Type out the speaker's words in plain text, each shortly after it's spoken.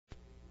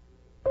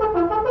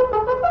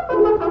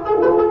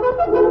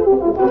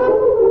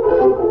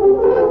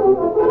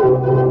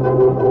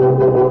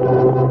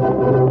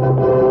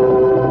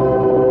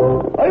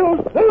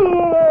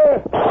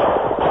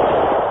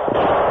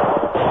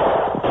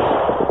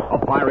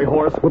fiery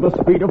horse with the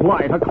speed of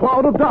light, a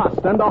cloud of dust,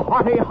 and a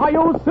hearty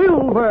hi-yo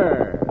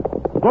silver.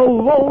 The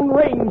Lone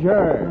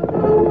Ranger.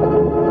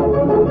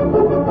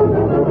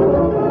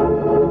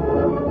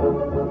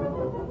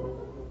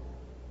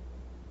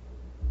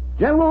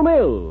 General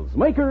Mills,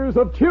 makers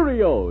of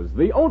Cheerios,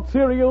 the oat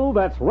cereal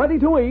that's ready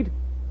to eat,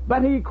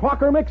 Betty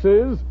Crocker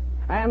Mixes,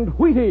 and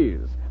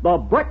Wheaties, the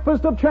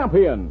breakfast of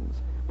champions,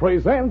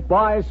 present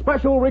by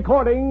special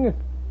recording,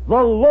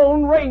 The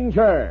Lone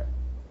Ranger.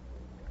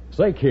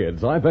 Say,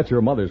 kids, I bet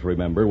your mothers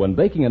remember when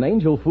baking an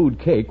angel food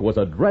cake was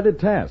a dreaded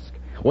task.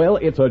 Well,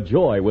 it's a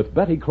joy with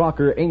Betty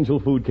Crocker Angel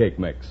Food Cake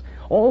Mix.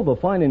 All the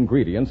fine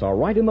ingredients are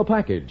right in the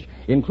package,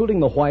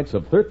 including the whites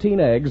of 13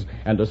 eggs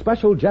and a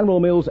special General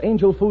Mills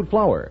Angel Food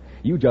flour.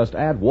 You just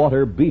add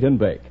water, beat, and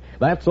bake.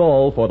 That's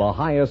all for the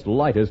highest,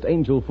 lightest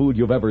angel food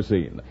you've ever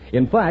seen.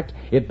 In fact,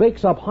 it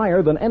bakes up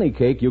higher than any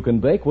cake you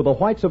can bake with the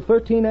whites of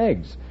 13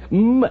 eggs.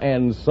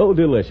 And so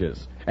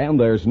delicious. And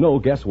there's no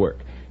guesswork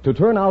to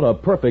turn out a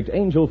perfect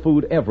angel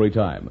food every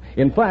time.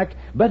 In fact,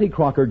 Betty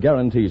Crocker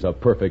guarantees a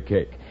perfect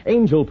cake.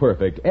 Angel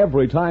perfect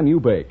every time you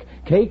bake.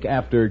 Cake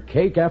after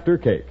cake after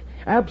cake.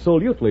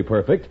 Absolutely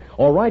perfect,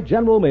 or write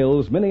General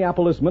Mills,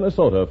 Minneapolis,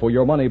 Minnesota for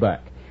your money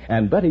back.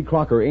 And Betty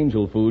Crocker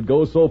Angel Food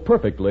goes so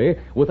perfectly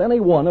with any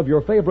one of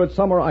your favorite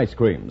summer ice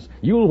creams.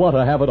 You'll want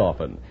to have it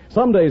often.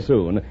 Someday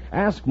soon,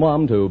 ask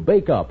Mom to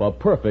bake up a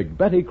perfect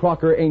Betty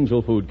Crocker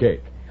Angel Food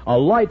cake. A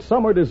light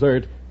summer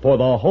dessert for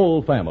the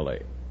whole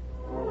family.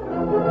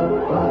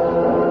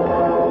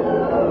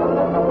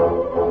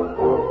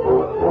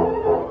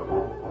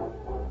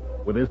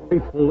 With his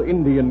faithful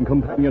Indian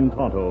companion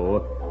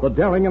Tonto, the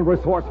daring and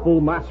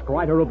resourceful masked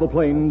rider of the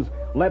plains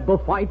led the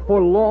fight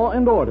for law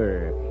and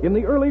order in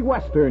the early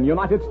western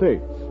United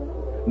States.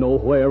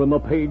 Nowhere in the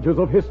pages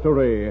of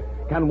history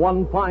can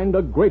one find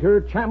a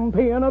greater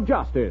champion of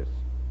justice.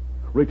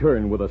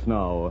 Return with us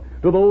now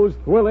to those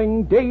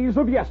thrilling days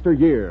of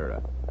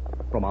yesteryear.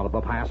 From out of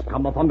the past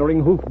come the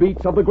thundering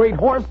hoofbeats of the great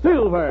horse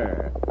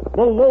Silver.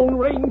 The Lone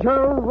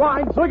Ranger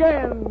rides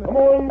again. Come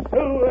on,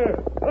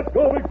 Silver. Let's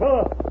go, big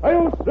fella.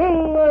 I'll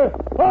Silver.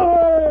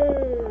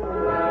 Away!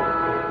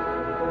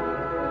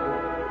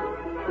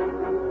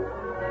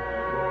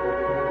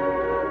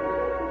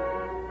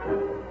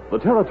 The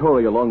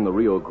territory along the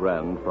Rio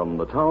Grande, from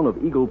the town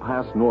of Eagle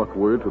Pass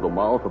northward to the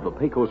mouth of the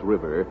Pecos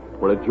River,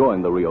 where it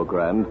joined the Rio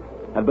Grande,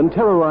 had been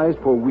terrorized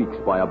for weeks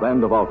by a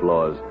band of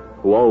outlaws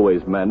who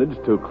always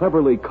managed to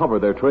cleverly cover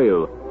their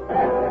trail.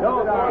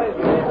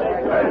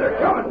 Hey, they're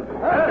coming.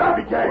 That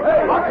Darby gang.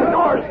 Lock the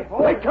doors.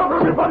 Take cover,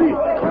 everybody.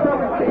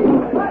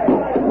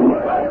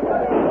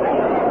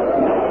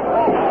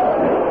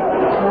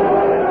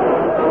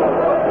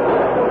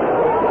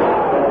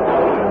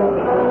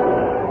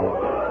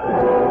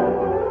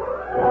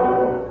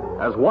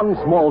 As one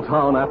small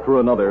town after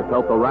another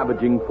felt the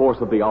ravaging force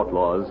of the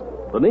outlaws,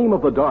 the name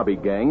of the Darby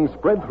gang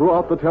spread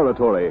throughout the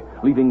territory,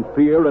 leaving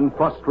fear and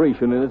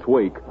frustration in its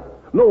wake.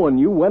 No one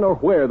knew when or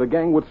where the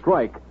gang would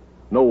strike.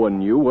 No one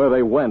knew where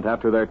they went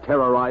after their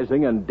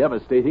terrorizing and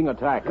devastating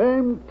attack.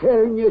 I'm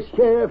telling you,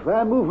 Sheriff,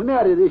 I'm moving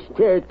out of this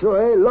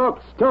territory, lock,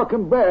 stock,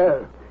 and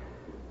barrel.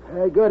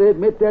 I gotta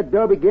admit that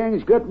Darby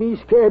gang's got me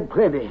scared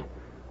plenty.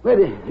 But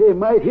they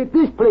might hit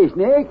this place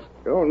next.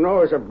 Don't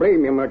know as I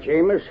blame you much,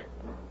 Amos.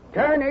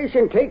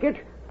 Tarnation, take it.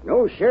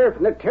 No sheriff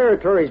in the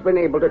territory's been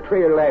able to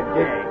trail that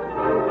gang.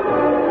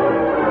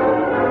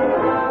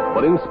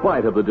 But in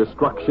spite of the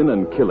destruction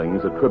and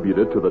killings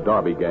attributed to the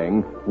Darby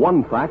gang,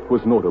 one fact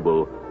was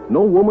notable.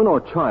 No woman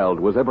or child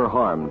was ever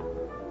harmed.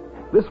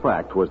 This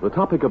fact was the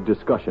topic of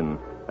discussion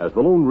as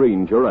the Lone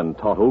Ranger and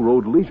Tonto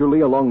rode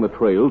leisurely along the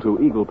trail to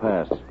Eagle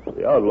Pass.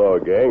 The outlaw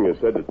gang is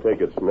said to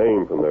take its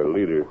name from their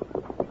leader,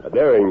 a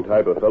daring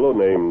type of fellow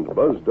named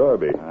Buzz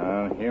Darby.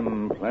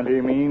 Him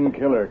plenty mean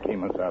killer,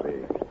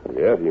 Kemosabe.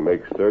 Yet he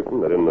makes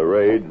certain that in the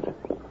raids,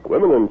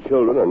 women and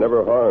children are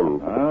never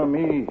harmed.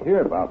 Me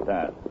hear about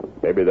that.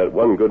 Maybe that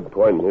one good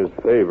point in his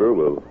favor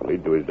will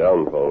lead to his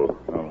downfall.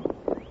 Oh,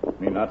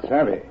 me not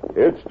savvy.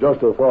 It's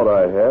just a thought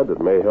I had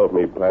that may help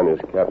me plan his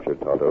capture,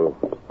 Tonto.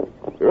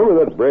 You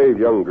remember that brave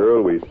young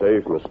girl we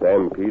saved from a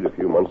stampede a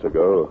few months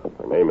ago?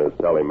 Her name is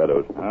Sally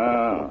Meadows.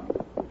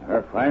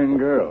 Her fine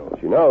girl.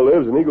 She now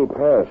lives in Eagle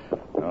Pass.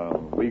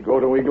 We go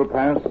to Eagle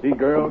Pass, see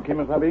girl,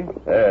 Kemosabe?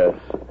 Yes.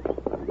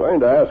 I'm going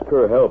to ask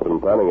her help in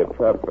planning a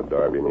trap for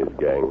Darby and his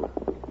gang.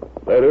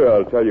 Later,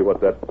 I'll tell you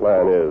what that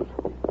plan is.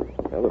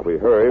 Well, if we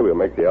hurry, we'll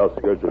make the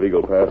outskirts of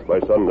Eagle Pass by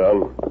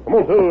sundown. Come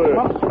on, Silver. Come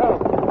on,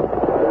 Scout.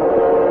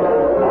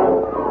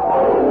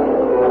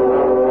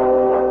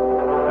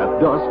 At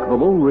dusk, the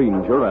Lone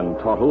Ranger and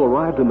Tonto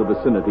arrived in the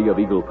vicinity of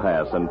Eagle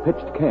Pass and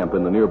pitched camp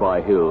in the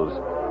nearby hills.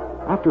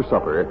 After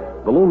supper,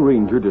 the Lone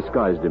Ranger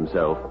disguised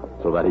himself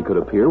so that he could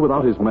appear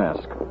without his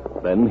mask.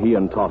 Then he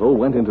and Tonto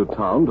went into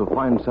town to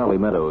find Sally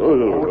Meadows.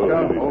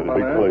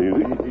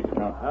 Easy.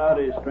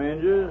 Howdy,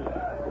 strangers.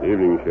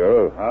 Evening,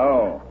 Sheriff.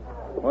 How?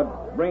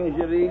 What brings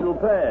you to Eagle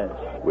Pass?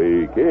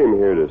 We came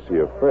here to see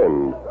a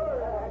friend.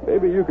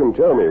 Maybe you can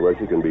tell me where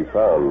she can be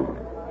found.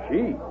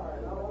 She?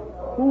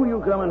 Who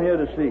you coming here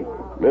to see?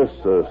 Miss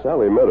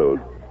Sally Meadows.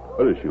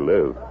 Where does she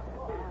live?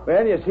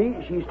 Well, you see,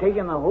 she's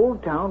taking the whole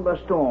town by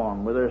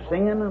storm with her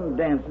singing and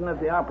dancing at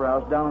the Opera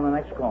House down in the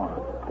next corner.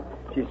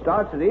 She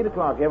starts at 8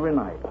 o'clock every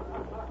night.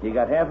 You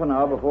got half an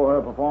hour before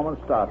her performance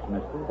starts,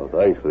 mister. Well,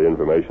 thanks for the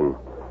information.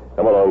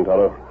 Come along,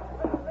 Tonto.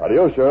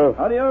 Adios, Sheriff.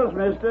 Adios,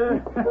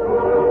 mister.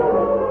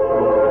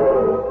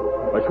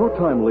 A short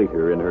time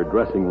later, in her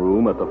dressing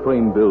room at the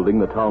frame building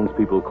the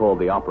townspeople called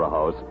the Opera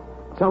House,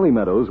 Sally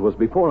Meadows was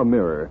before a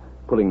mirror,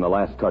 putting the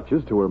last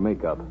touches to her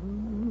makeup.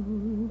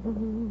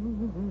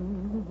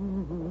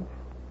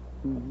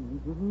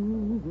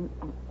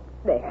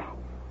 There.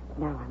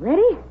 Now I'm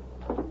ready.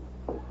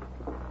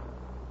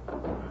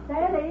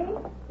 Sally,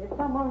 there's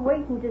someone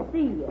waiting to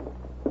see you.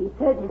 He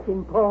said it's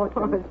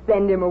important. Oh,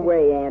 send him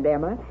away, Aunt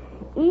Emma.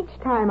 Each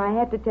time I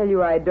have to tell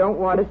you I don't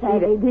want to see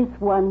Sally, it. this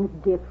one's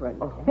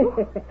different.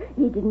 Oh.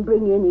 He didn't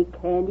bring any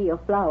candy or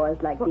flowers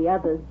like the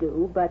others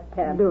do, but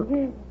Look,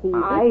 he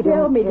I did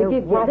tell don't me care to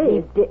give what you he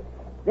this. did.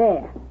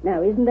 There.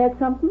 Now, isn't that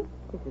something?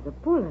 This is a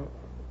bullet.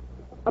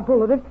 A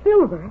bullet of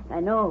silver. I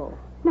know.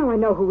 Now I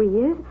know who he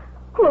is.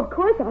 Oh, of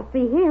course I'll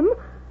see him.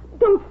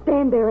 Don't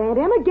stand there, Aunt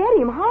Emma. Get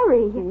him.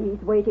 Hurry.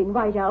 He's waiting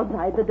right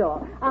outside the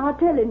door. I'll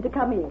tell him to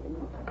come in.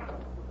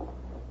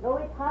 Though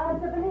it's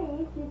hard to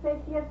believe, she says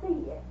she'll see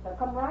you. So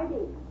come right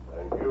in.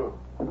 Thank you.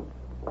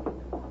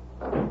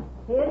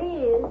 Here he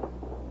is.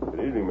 Good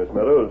evening, Miss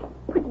Meadows.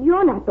 But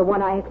you're not the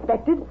one I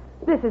expected.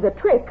 This is a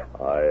trick.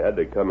 I had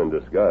to come in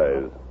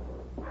disguise.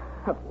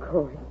 Of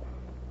course.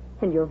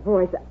 And your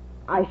voice,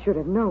 I should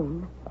have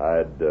known.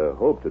 I'd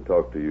hoped to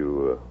talk to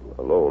you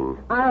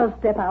alone. I'll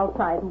step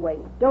outside and wait.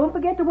 Don't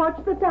forget to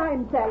watch the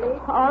time, Sally.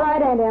 All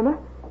right, Aunt Emma.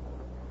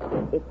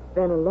 It's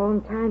been a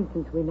long time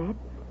since we met.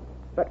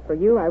 But for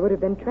you, I would have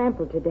been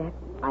trampled to death.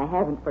 I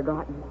haven't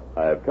forgotten.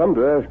 I have come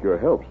to ask your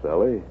help,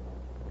 Sally.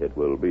 It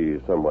will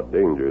be somewhat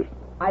dangerous.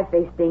 I've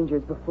faced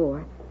dangers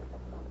before.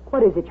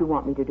 What is it you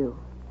want me to do?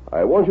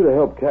 I want you to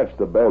help catch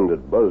the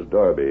bandit Buzz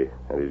Darby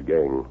and his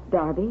gang.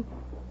 Darby?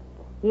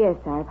 Yes,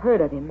 I've heard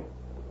of him.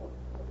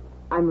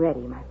 I'm ready,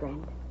 my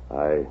friend.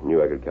 I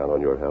knew I could count on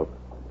your help.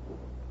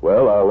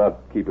 Well, I'll not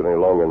keep it any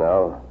longer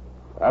now.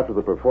 After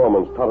the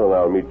performance, Tonto and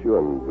I'll meet you,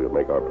 and we'll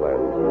make our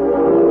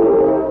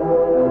plans.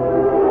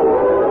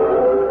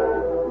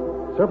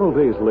 Several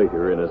days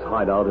later, in his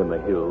hideout in the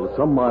hills,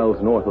 some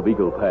miles north of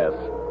Eagle Pass,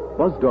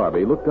 Buzz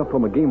Darby looked up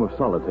from a game of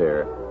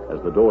solitaire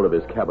as the door of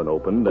his cabin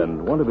opened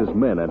and one of his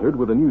men entered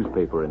with a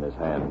newspaper in his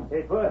hand.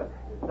 Hey, Bud,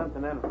 there's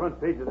something on the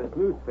front page of this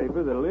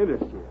newspaper that'll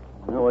interest you.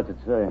 Now, what's it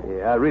say?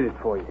 Yeah, I'll read it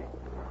for you.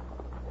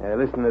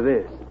 Listen to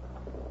this.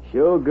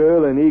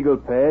 Showgirl in Eagle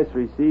Pass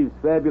receives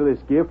fabulous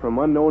gift from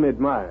unknown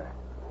admirer.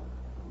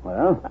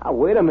 Well? Now,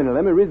 wait a minute.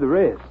 Let me read the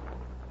rest.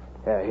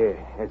 Here.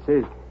 It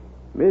says,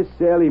 Miss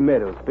Sally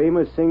Meadows,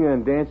 famous singer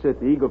and dancer at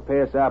the Eagle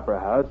Pass Opera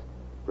House,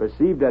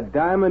 received a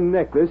diamond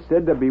necklace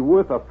said to be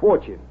worth a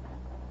fortune.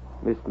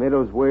 Miss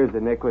Meadows wears the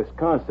necklace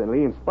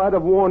constantly in spite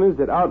of warnings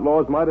that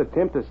outlaws might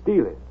attempt to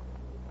steal it.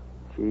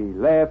 She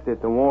laughed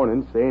at the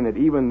warnings, saying that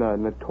even the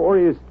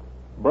notorious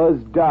Buzz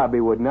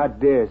Darby would not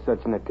dare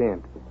such an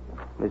attempt.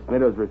 Miss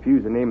Meadows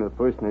refused the name of the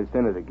person who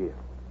sent her the gift.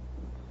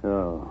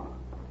 So,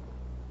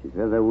 she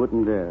said they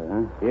wouldn't dare,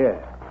 huh? Yeah.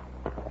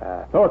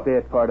 I thought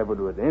that part of it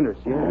would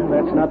interest you.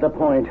 That's not the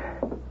point.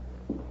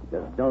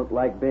 Just don't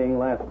like being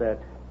laughed at.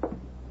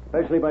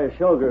 Especially by a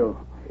showgirl.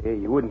 Hey,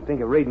 you wouldn't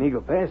think of raiding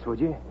Eagle Pass, would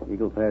you?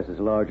 Eagle Pass is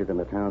larger than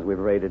the towns we've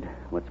raided.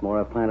 What's more,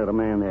 I've planted a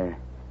man there.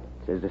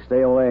 Says to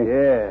stay away.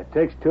 Yeah,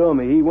 Tex told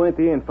me he went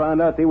there and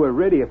found out they were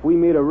ready if we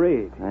made a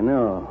raid. I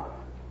know.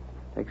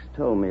 Tex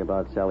told me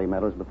about Sally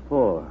Meadows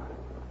before.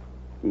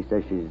 He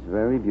says she's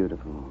very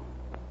beautiful.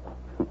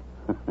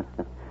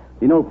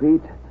 You know,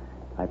 Pete,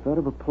 I thought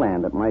of a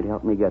plan that might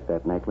help me get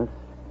that necklace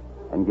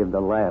and give the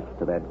laugh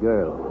to that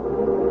girl.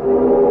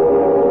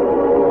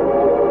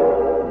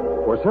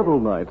 For several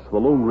nights, the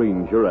Lone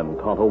Ranger and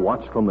Tonto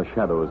watched from the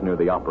shadows near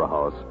the Opera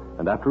House,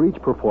 and after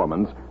each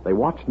performance, they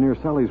watched near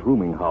Sally's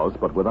rooming house,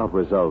 but without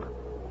result.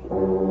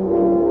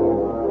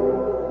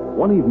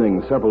 One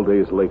evening, several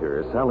days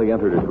later, Sally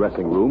entered her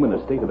dressing room in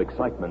a state of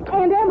excitement.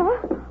 Aunt Emma?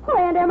 Oh,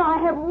 Aunt Emma, I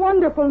have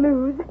wonderful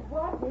news.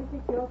 What is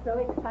it you're so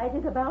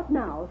excited about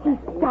now, He's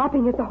Sally?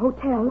 stopping at the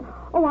hotel.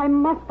 Oh, I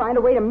must find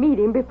a way to meet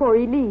him before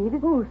he leaves.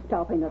 Who's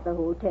stopping at the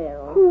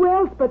hotel? Who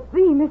else but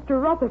thee, Mr.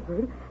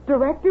 Rutherford,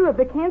 director of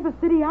the Kansas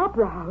City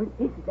Opera House?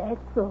 Is that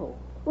so?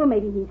 Well,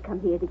 maybe he's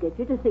come here to get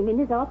you to sing in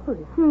his opera.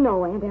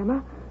 No, Aunt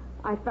Emma.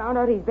 I found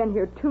out he's been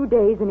here 2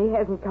 days and he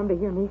hasn't come to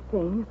hear me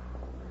sing.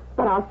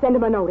 But I'll send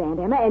him a note, Aunt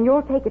Emma, and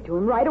you'll take it to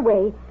him right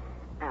away.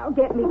 I'll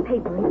get me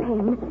paper and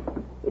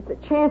pen. It's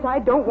a chance I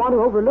don't want to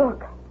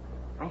overlook.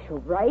 I shall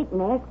write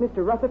and ask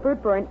Mr.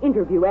 Rutherford for an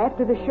interview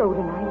after the show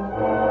tonight.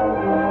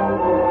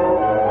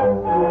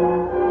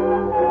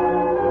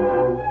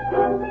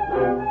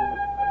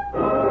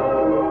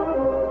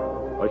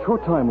 A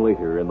short time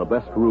later, in the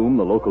best room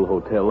the local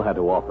hotel had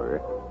to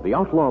offer, the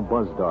outlaw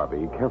Buzz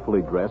Darby,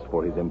 carefully dressed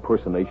for his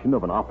impersonation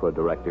of an opera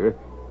director,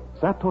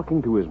 sat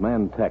talking to his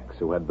man Tex,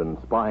 who had been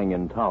spying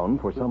in town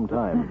for some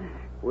time.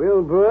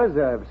 Well, Buzz,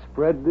 I've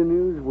spread the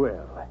news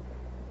well.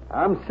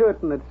 I'm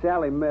certain that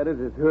Sally Meadows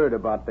has heard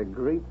about the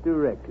great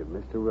director,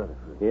 Mr.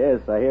 Rutherford.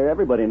 Yes, I hear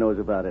everybody knows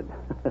about it.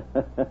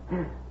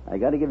 I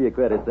got to give you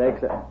credit,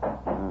 Tex.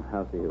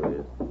 I'll see who it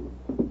is.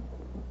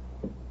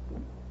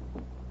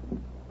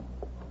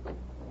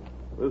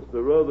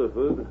 Mr.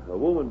 Rutherford, a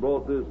woman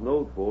brought this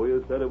note for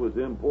you, said it was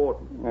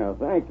important. Well,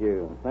 thank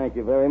you. Thank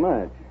you very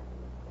much.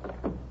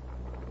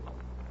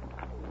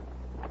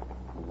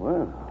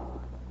 Well,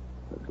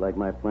 looks like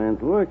my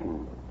plan's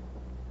working.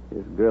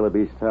 This girl will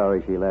be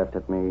sorry she laughed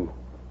at me.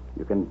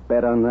 You can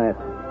bet on that.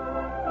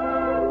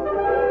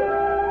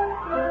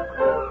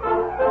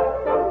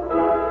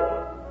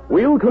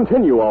 We'll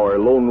continue our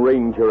Lone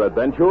Ranger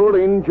adventure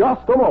in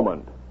just a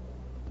moment.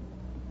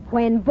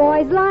 When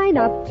boys line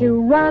up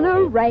to run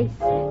a race,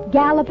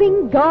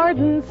 Galloping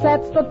Gordon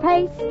sets the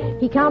pace.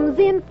 He comes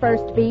in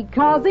first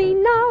because he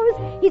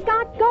knows he's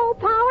got go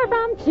power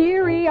from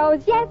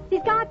Cheerios. Yes,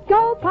 he's got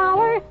go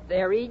power.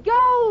 There he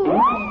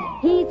goes.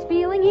 He's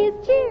feeling his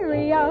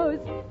Cheerios,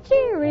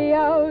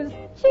 Cheerios,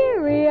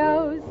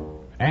 Cheerios.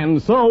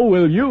 And so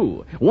will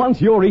you,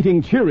 once you're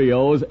eating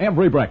Cheerios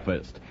every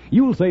breakfast.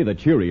 You'll say the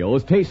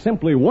Cheerios taste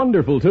simply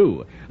wonderful,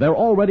 too. They're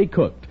already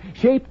cooked,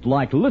 shaped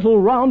like little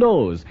round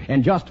O's,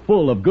 and just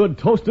full of good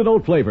toasted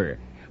oat flavor.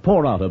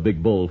 Pour out a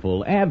big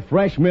bowlful, add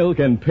fresh milk,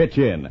 and pitch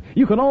in.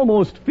 You can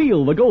almost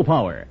feel the go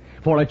power.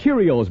 For a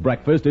Cheerios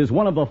breakfast is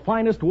one of the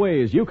finest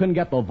ways you can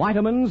get the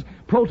vitamins,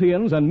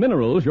 proteins, and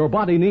minerals your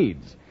body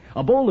needs.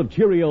 A bowl of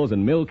Cheerios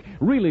and milk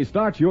really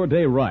starts your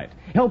day right.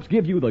 Helps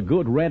give you the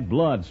good red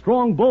blood,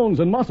 strong bones,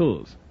 and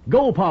muscles.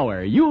 Go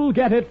power, you'll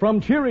get it from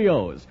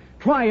Cheerios.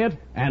 Try it,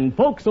 and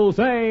folks will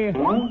say...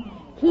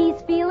 He's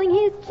feeling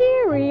his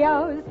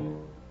Cheerios.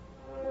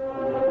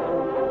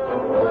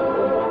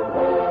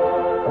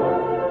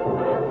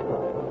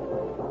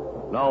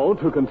 Now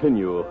to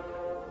continue.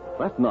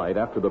 That night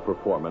after the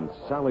performance,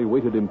 Sally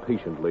waited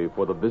impatiently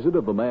for the visit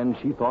of the man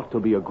she thought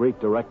to be a great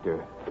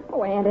director.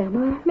 Oh, Aunt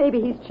Emma,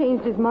 maybe he's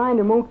changed his mind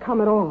and won't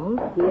come at all.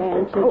 The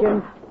answer,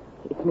 Jim.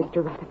 It's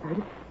Mr.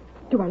 Rutherford.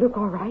 Do I look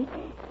all right?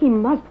 He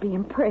must be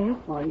impressed.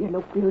 Oh, you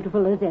look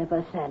beautiful as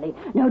ever, Sally.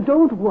 Now,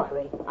 don't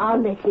worry.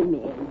 I'll let him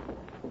in.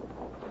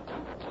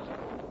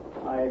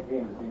 I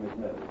came to see Miss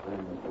Meadows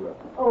and Mr.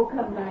 Rutherford. Oh,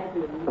 come right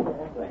in,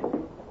 sir. Thank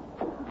you.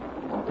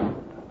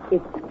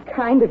 It's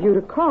kind of you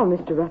to call,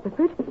 Mr.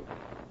 Rutherford.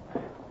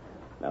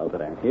 Now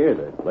that I'm here,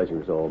 the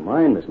pleasure's all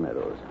mine, Miss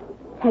Meadows.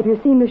 Have you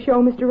seen the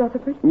show, Mr.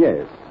 Rutherford?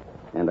 Yes,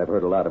 and I've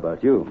heard a lot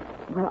about you.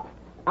 Well,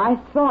 I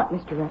thought,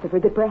 Mr.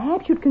 Rutherford, that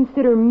perhaps you'd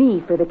consider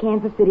me for the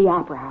Kansas City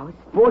Opera House.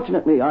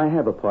 Fortunately, I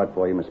have a part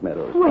for you, Miss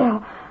Meadows.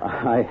 Well...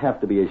 I have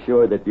to be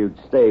assured that you'd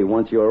stay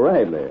once you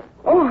arrive there.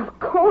 Oh, of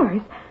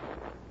course.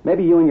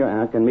 Maybe you and your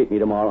aunt can meet me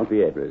tomorrow in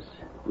Piedras.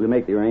 We'll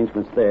make the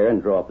arrangements there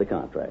and draw up the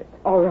contract.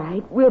 All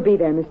right. We'll be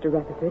there, Mr.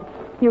 Rutherford.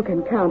 You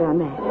can count on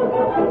that.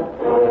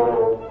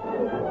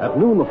 At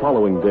noon the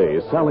following day,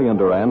 Sally and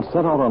her aunt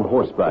set out on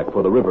horseback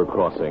for the river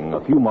crossing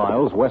a few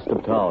miles west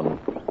of town.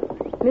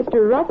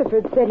 Mr.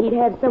 Rutherford said he'd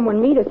have someone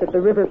meet us at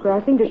the river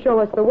crossing to show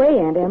us the way,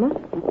 Aunt Emma.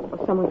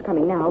 Oh, someone's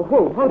coming now.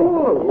 Whoa, hold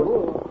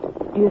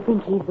it. Do you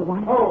think he's the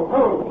one? Hold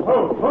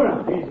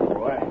on. Easy,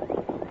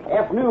 boy.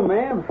 Afternoon,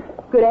 ma'am.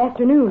 Good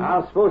afternoon. I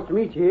was supposed to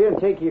meet you here and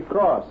take you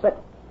across.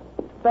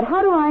 But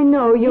how do I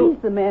know you...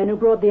 He's the man who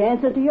brought the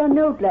answer to your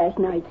note last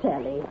night,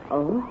 Sally.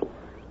 Oh?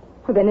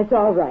 Well, then it's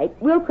all right.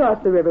 We'll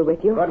cross the river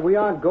with you. But we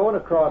aren't going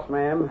across,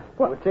 ma'am.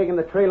 What? We're taking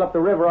the trail up the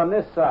river on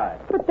this side.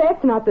 But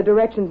that's not the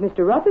directions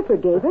Mr.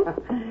 Rutherford gave us.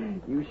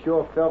 You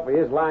sure fell for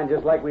his line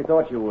just like we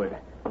thought you would.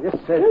 This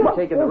says you're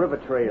taking the river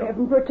trail.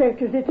 Heaven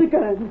protect us, it's a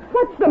gun.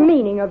 What's the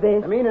meaning of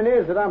this? The meaning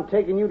is that I'm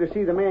taking you to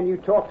see the man you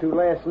talked to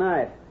last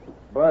night,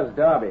 Buzz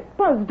Darby.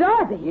 Buzz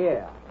Darby?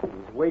 Yeah.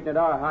 He's waiting at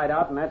our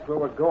hideout, and that's where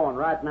we're going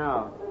right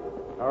now.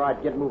 All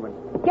right, get moving.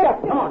 Get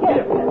up. Come on, get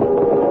up.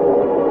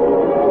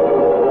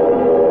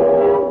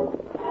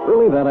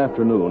 Early that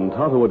afternoon,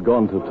 Tonto had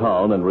gone to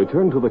town and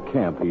returned to the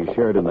camp he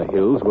shared in the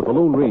hills with the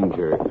Lone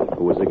Ranger,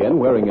 who was again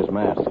wearing his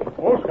mask.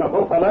 Oh,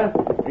 Scuttle, fella.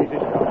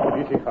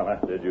 Easy, fella.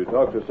 Did you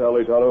talk to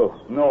Sally, Tonto?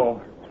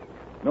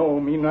 No,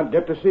 me not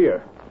get to see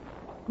her.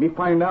 Me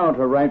find out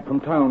her ride from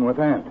town with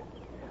Aunt.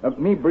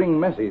 Me bring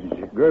message.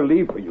 Girl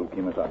leave for you,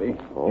 Kimasabi.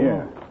 Oh.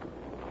 Yeah.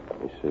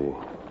 Let me see.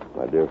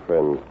 My dear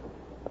friend,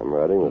 I'm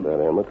riding with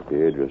Aunt Emma to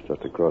Piedras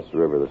just across the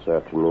river this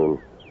afternoon.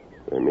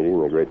 We're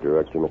meeting the great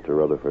director, Mr.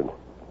 Rutherford.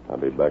 I'll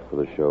be back for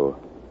the show.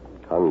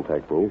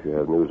 Contact me if you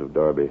have news of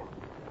Darby.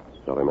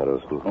 Sally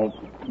Meadows. Oh,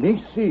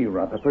 me see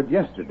Rutherford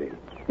yesterday.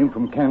 Him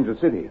from Kansas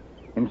City.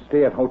 Him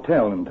stay at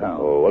hotel in town.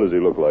 Oh, what does he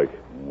look like?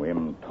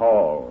 Him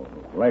tall,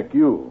 like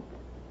you.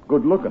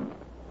 Good looking.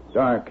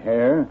 Dark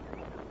hair,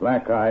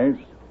 black eyes,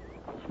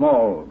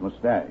 small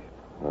mustache.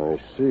 I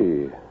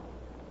see.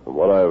 From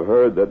what I've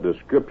heard, that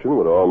description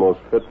would almost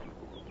fit.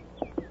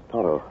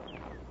 Tonto,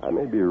 I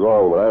may be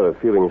wrong, but I have a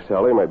feeling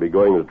Sally might be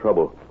going to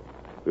trouble.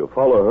 We'll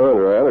follow her and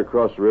her aunt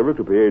across the river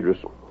to Piedras.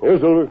 Here,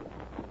 Silver.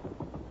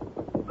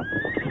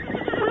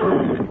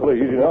 Well,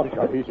 easy now.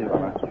 Easy,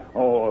 fella.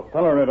 Oh, a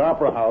feller at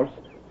Opera House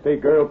say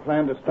girl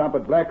planned to stop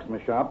at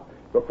blacksmith shop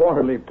before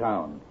her leave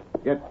town.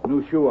 Get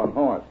new shoe on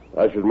horse.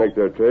 I should make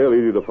their trail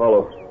easy to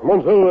follow. Come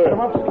on, Silver. Come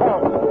up,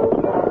 Scout.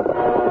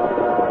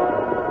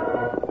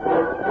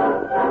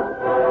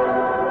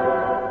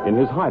 In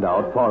his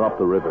hideout far up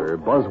the river,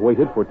 Buzz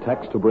waited for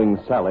Tex to bring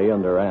Sally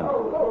and her aunt.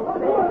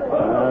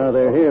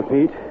 They're here,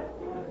 Pete.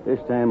 This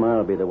time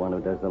I'll be the one who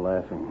does the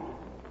laughing.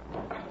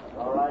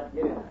 All right,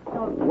 get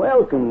in.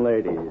 Welcome,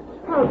 ladies.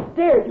 How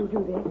dared you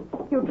do this?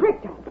 You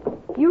tricked us.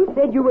 You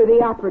said you were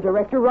the opera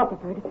director,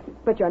 Rutherford,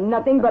 but you're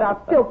nothing but a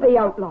filthy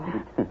outlaw.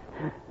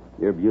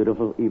 You're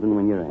beautiful even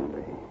when you're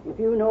angry. If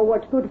you know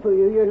what's good for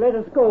you, you let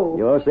us go.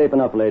 You're safe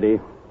enough, lady.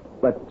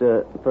 But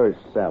first,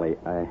 Sally,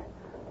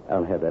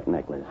 I'll have that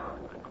necklace.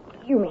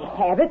 You may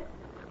have it.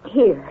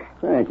 Here.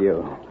 Thank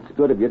you. It's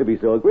good of you to be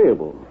so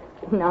agreeable.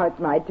 Now it's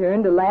my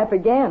turn to laugh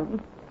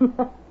again.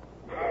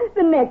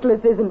 The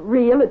necklace isn't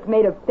real. It's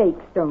made of fake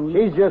stones.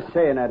 She's just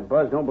saying that,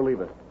 Buzz. Don't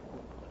believe it.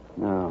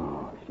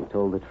 No, she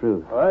told the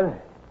truth. What?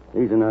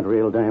 These are not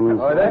real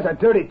diamonds. Oh, that's a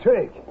dirty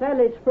trick.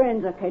 Sally's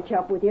friends will catch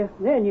up with you.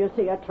 Then you'll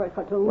see a trick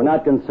or two. We're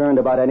not concerned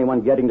about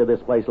anyone getting to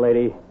this place,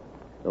 lady.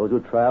 Those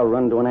who try will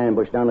run to an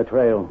ambush down the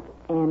trail.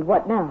 And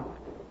what now?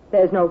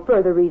 There's no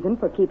further reason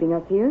for keeping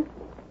us here.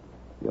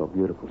 You're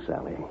beautiful,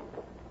 Sally.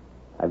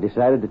 I've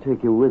decided to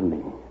take you with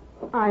me.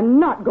 I'm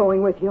not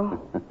going with you.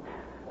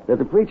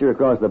 There's a preacher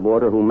across the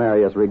border who'll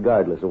marry us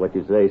regardless of what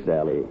you say,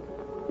 Sally.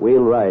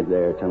 We'll ride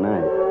there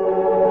tonight.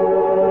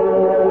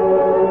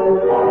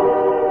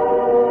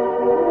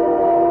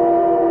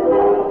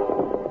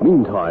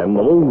 Meantime,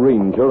 the Lone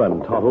Ranger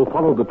and Tonto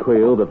followed the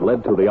trail that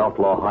led to the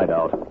outlaw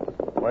hideout.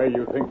 Where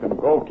you think them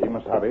go,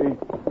 Kemosabe?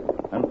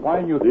 And why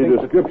you The think...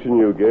 description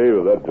you gave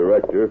of that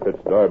director fits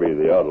Darby,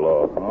 the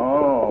outlaw.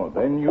 Oh,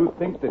 then you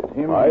think that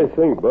him... I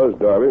think Buzz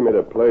Darby made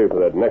a play for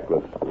that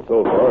necklace. And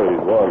so far,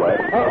 he's won.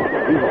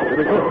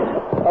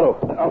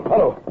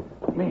 Hello.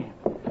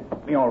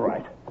 Me all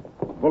right.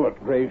 Bullet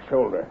grazed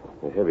shoulder.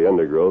 The heavy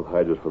undergrowth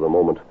hides us for the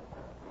moment.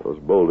 Those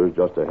boulders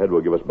just ahead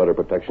will give us better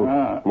protection.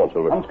 Come on,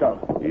 Silver. Come,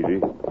 Scout. Easy.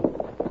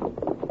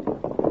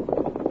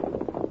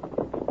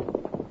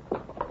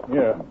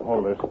 Here,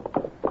 hold this.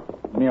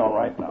 Me all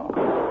right now.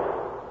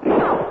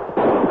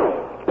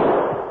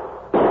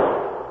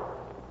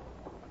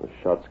 The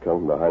shots come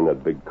from behind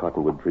that big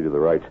cottonwood tree to the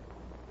right.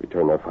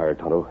 Return their fire,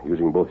 Tonto,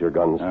 using both your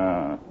guns.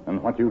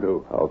 And what you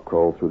do? I'll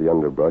crawl through the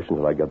underbrush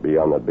until I get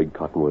beyond that big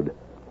cottonwood.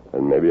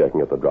 And maybe I can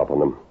get the drop on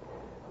them.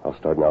 I'll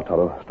start now,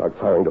 Tonto. Start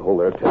firing to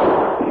hold their attention.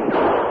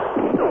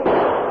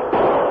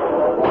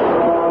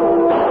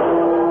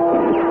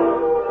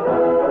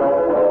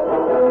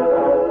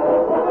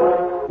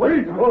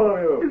 Reach, both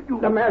of you.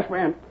 The masked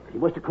man. He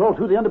was to crawl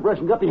through the underbrush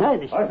and got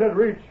behind us. I said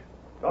reach.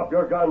 Drop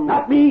your gun.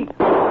 Not me.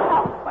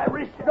 Ow, my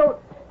wrist.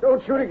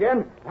 Don't shoot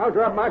again. I'll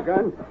drop my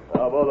gun.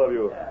 Now, both of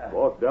you,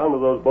 walk down to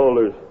those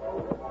boulders.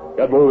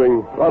 Get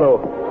moving. Tonto.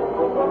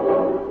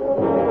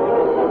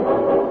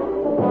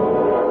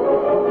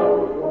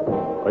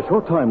 A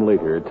short time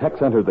later,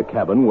 Tex entered the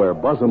cabin where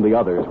Buzz and the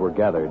others were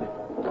gathered.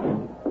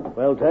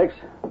 Well, Tex,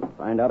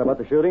 find out about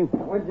the shooting?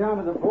 Went down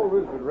to the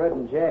boulders, but Red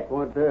and Jack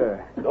weren't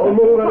there. Don't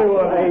move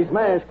anyone. He's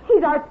masked.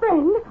 He's our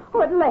friend.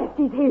 Oh, at last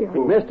he's here.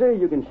 Mister,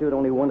 you can shoot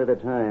only one at a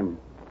time.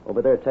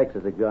 Over there, Tex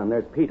has a gun.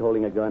 There's Pete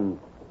holding a gun.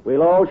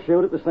 We'll all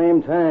shoot at the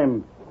same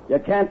time. You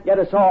can't get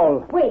us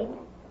all. Wait.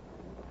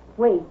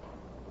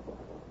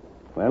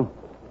 Well,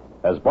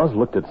 as Buzz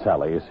looked at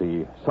Sally,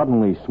 she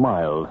suddenly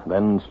smiled,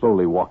 then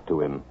slowly walked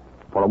to him.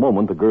 For a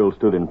moment, the girl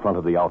stood in front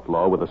of the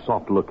outlaw with a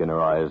soft look in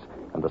her eyes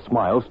and the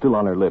smile still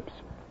on her lips.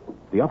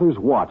 The others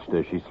watched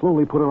as she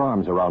slowly put her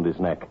arms around his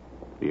neck.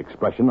 The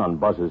expression on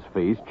Buzz's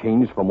face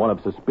changed from one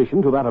of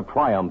suspicion to that of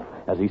triumph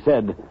as he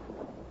said,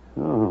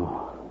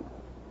 "Oh,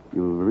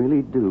 you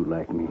really do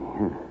like me,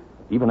 huh?"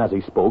 Even as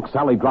he spoke,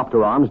 Sally dropped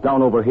her arms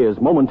down over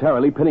his,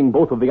 momentarily pinning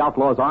both of the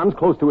outlaw's arms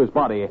close to his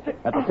body.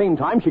 At the same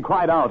time, she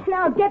cried out,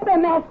 Now get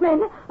them, masked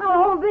men.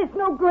 I'll hold this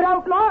no good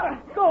outlaw.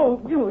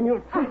 Go, you and your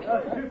tricks.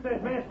 Shoot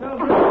that masked man.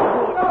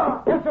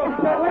 Get so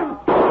settling.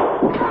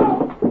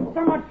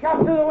 Someone shot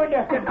through the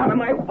window. Get out of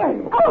my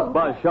way.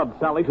 Buzz shoved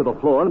Sally to the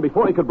floor, and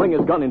before he could bring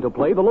his gun into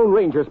play, the Lone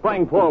Ranger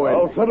sprang forward.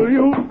 I'll settle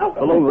you.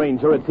 The Lone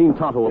Ranger had seen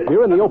Tonto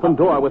appear in the open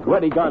door with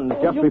ready guns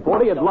just before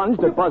he had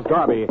lunged at Buzz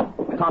Darby.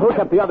 Tonto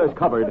kept the others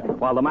covered,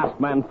 while the masked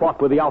man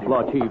fought with the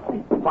outlaw chief.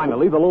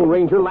 Finally, the Lone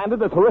Ranger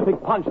landed a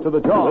terrific punch to the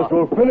jaw. This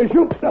will finish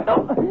you.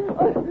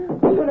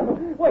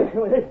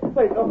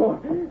 Wait, no more.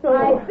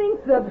 I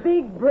think the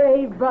big,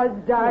 brave Buzz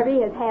Darby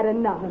has had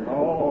enough.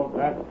 Oh,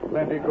 that's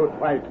plenty good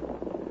fight.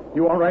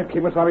 You all right,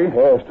 Kemosabe?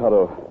 Yes,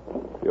 Tonto.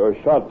 Your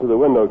shot through the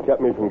window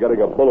kept me from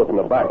getting a bullet in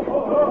the back.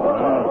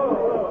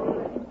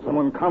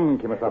 Someone come,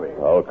 Kemosabe.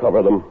 I'll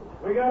cover them.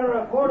 We got a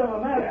report of a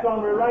masked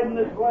hombre riding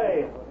this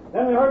way.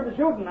 Then we heard the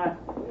shooting.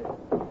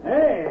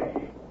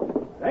 Hey,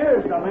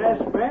 there's the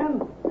masked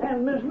man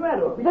and Miss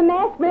Meadows. The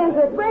masked man's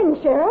a friend,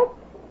 Sheriff.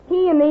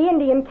 He and the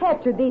Indian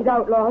captured these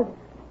outlaws.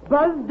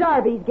 Buzz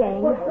Darby's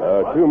gang.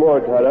 Two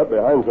more tied up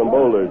behind some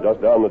boulders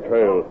just down the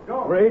trail.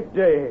 Great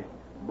day.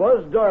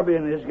 Buzz Darby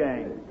and his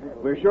gang.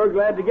 We're sure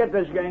glad to get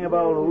this gang of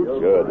old hoots.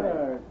 Good.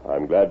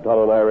 I'm glad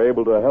Tonto and I are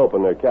able to help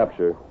in their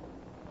capture.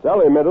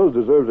 Sally Meadows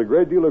deserves a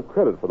great deal of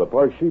credit for the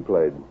part she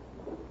played.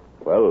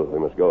 Well, we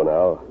must go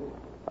now.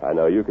 I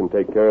know you can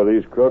take care of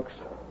these crooks.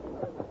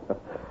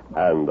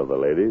 And of the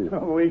ladies.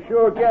 We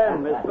sure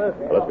can, mister.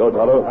 Let's go,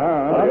 Tonto.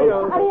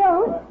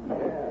 Adios.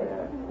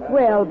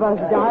 Well, Buzz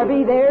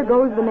Darby, there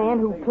goes the man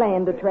who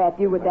planned to trap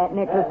you with that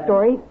necklace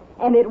story,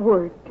 and it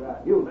worked.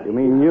 You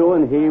mean you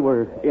and he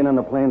were in on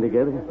the plan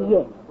together?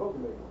 Yes.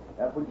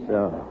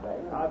 So,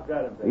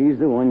 he's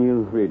the one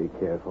you really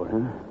care for,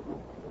 huh?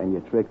 And you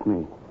tricked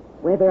me.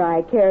 Whether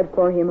I cared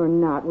for him or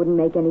not wouldn't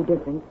make any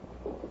difference.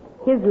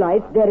 His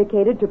life's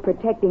dedicated to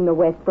protecting the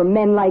West from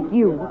men like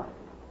you.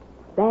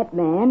 That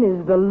man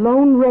is the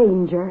Lone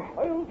Ranger.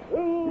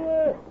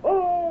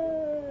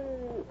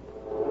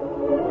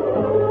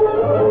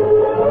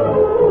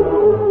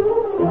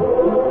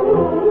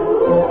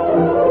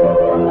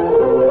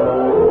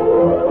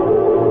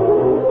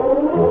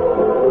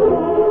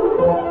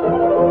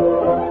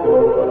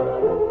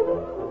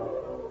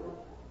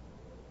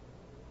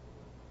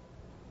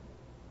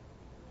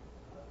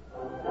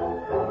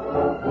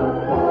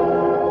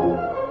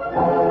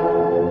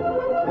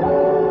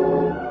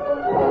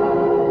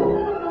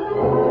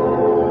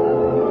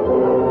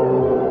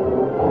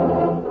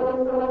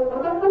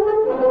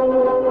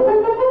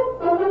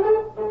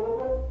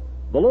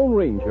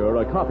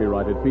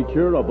 Copyrighted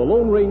feature of the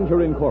Lone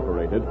Ranger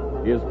Incorporated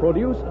is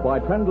produced by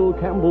Trendle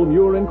Campbell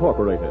Muir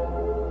Incorporated.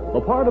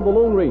 The part of the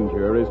Lone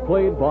Ranger is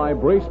played by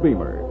Brace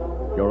Beamer.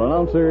 Your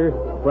announcer,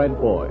 Fred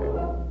Foy.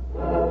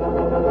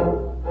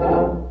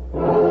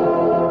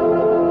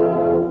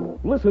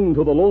 Listen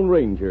to the Lone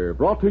Ranger,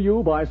 brought to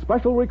you by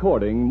special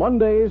recording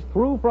Mondays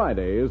through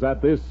Fridays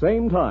at this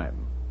same time.